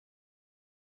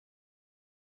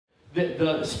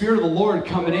the Spirit of the Lord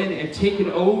coming in and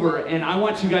taking over. And I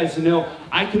want you guys to know,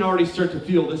 I can already start to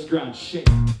feel this ground shake.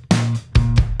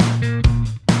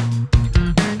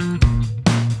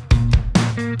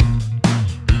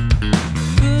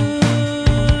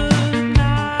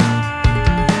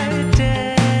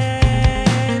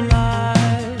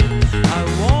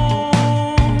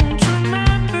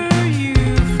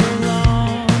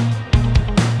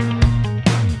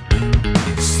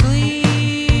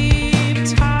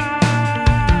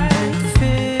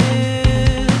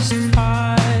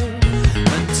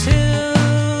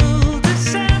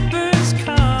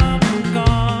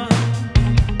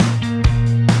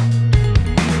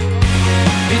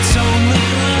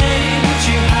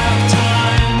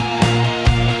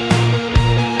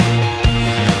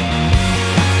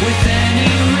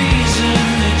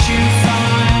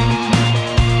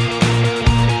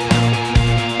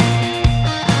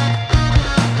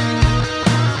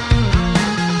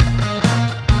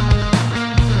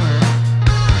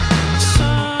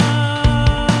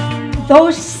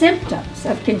 Those symptoms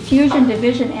of confusion,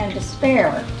 division, and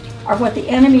despair are what the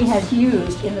enemy has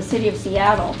used in the city of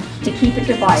Seattle to keep it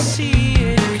divided.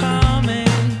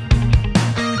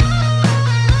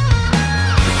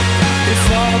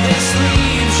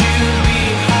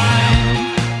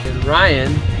 And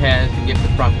Ryan has the gift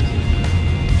of prophecy.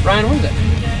 Ryan, what is that?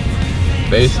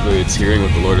 Basically, it's hearing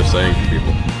what the Lord is saying to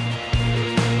people.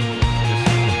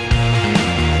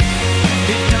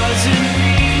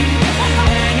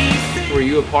 Were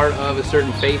you a part of a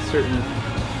certain faith, certain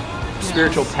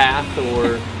spiritual path,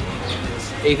 or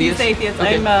atheist? He's atheist.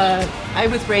 Okay. I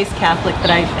was raised Catholic, but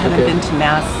I haven't been to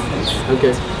Mass since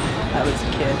I was a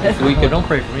kid. So we could, don't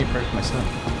pray for me, pray for my son.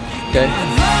 Okay.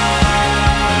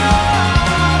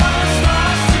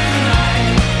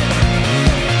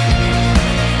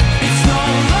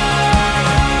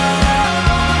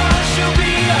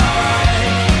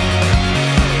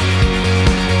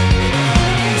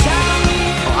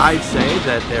 I'd say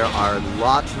that there are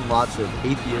lots and lots of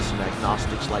atheists and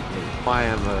agnostics like me. I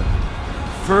am a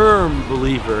firm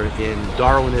believer in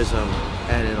Darwinism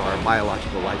and in our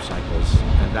biological life cycles,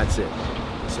 and that's it.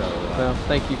 So, well,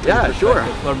 thank you. For yeah, sure.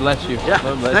 Lord bless you. Yeah,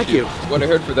 Lord bless thank you. What I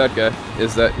heard for that guy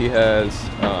is that he has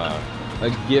a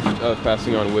gift of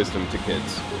passing on wisdom to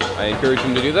kids. I encourage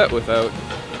him to do that without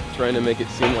trying to make it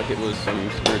seem like it was some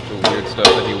spiritual weird stuff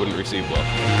that he wouldn't receive well.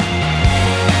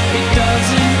 It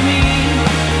doesn't mean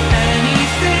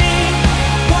anything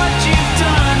what you've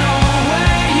done or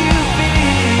where you've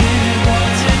been.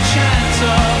 What's a chance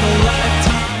of a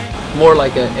lifetime? More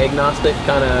like an agnostic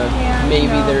kind of.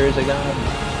 Maybe there is a God.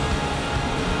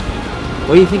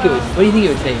 What do you think it would? What do you think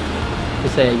it would take to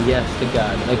say yes to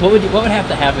God? Like, what would have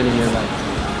to happen in your life?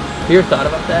 Have you ever thought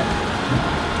about that?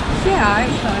 Yeah,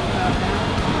 I've thought about that.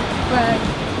 But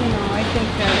I think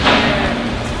that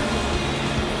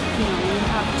you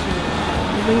have to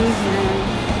believe in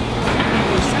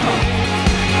yourself.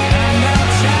 And I'll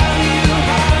tell you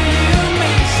how you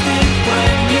missed it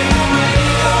when you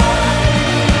wake up.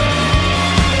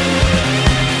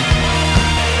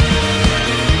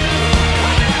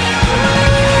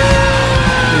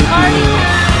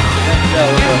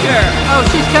 Oh,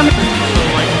 she's coming.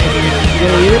 You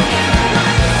gonna eat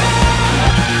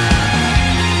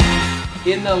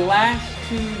it? In the last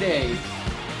 2 days,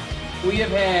 we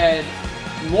have had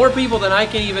more people than I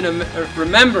can even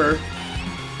remember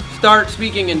start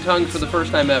speaking in tongues for the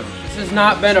first time ever. This has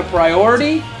not been a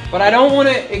priority, but I don't want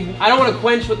to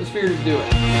quench what the Spirit is doing.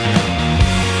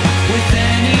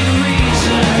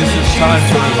 This is time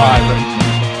to revive.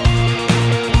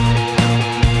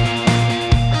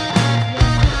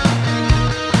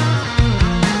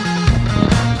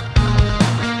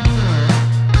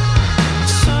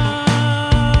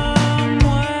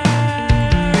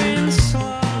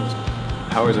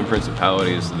 Powers and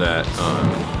principalities that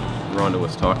Rhonda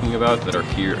was talking about that are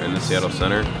here in the Seattle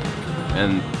Center,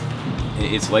 and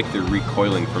it's like they're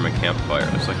recoiling from a campfire.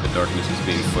 It's like the darkness is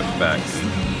being pushed back.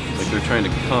 It's like they're trying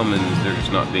to come and they're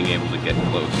just not being able to get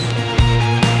close.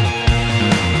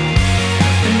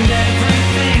 And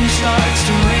everything starts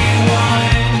to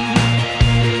rewind.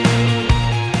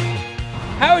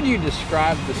 How would you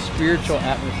describe the spiritual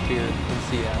atmosphere in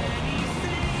Seattle?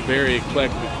 Very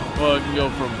eclectic. Well, it can go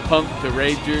from punk to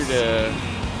rager to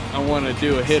I want to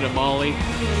do a hit of Molly. A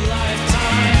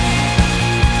lifetime.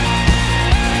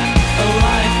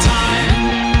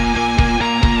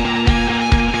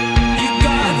 You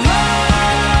got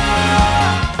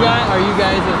love. Are you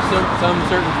guys of some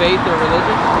certain faith or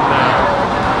religion?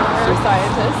 No. We're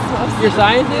scientists. You're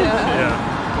scientists? Yeah.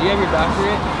 Do you have your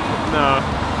doctorate? No.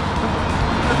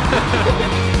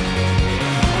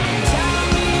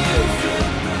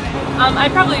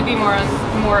 I'd probably be more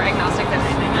agnostic than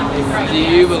anything else. Do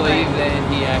you believe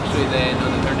that he actually then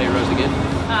on the third day rose again?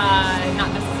 Not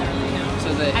necessarily, no.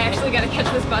 So that I actually gotta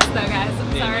catch this bus though, guys.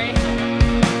 I'm sorry.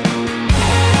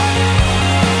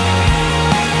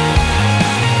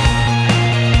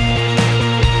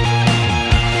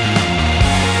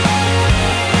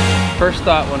 first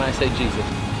thought when I say Jesus.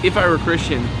 If I were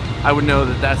Christian, I would know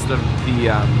that that's the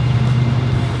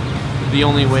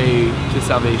only way to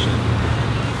salvation.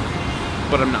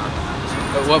 But I'm not.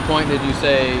 At what point did you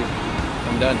say,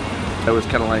 I'm done? I was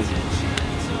kind of like,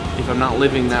 if I'm not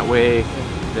living that way,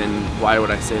 then why would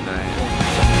I say that I am?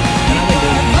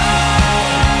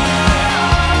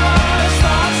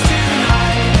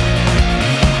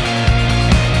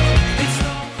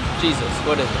 Jesus,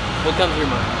 what is it? What comes to your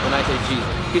mind when I say Jesus?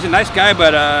 He's a nice guy,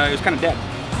 but he was kind of dead.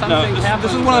 No,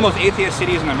 this is one of the most atheist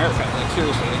cities in America. Like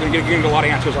seriously, you're gonna get a lot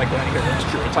of answers like that. It's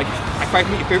true. It's like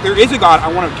if there is a God,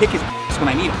 I want to kick his ass when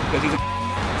I meet him because he's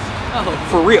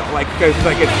for real. Like because he's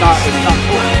like it's not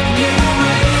cool.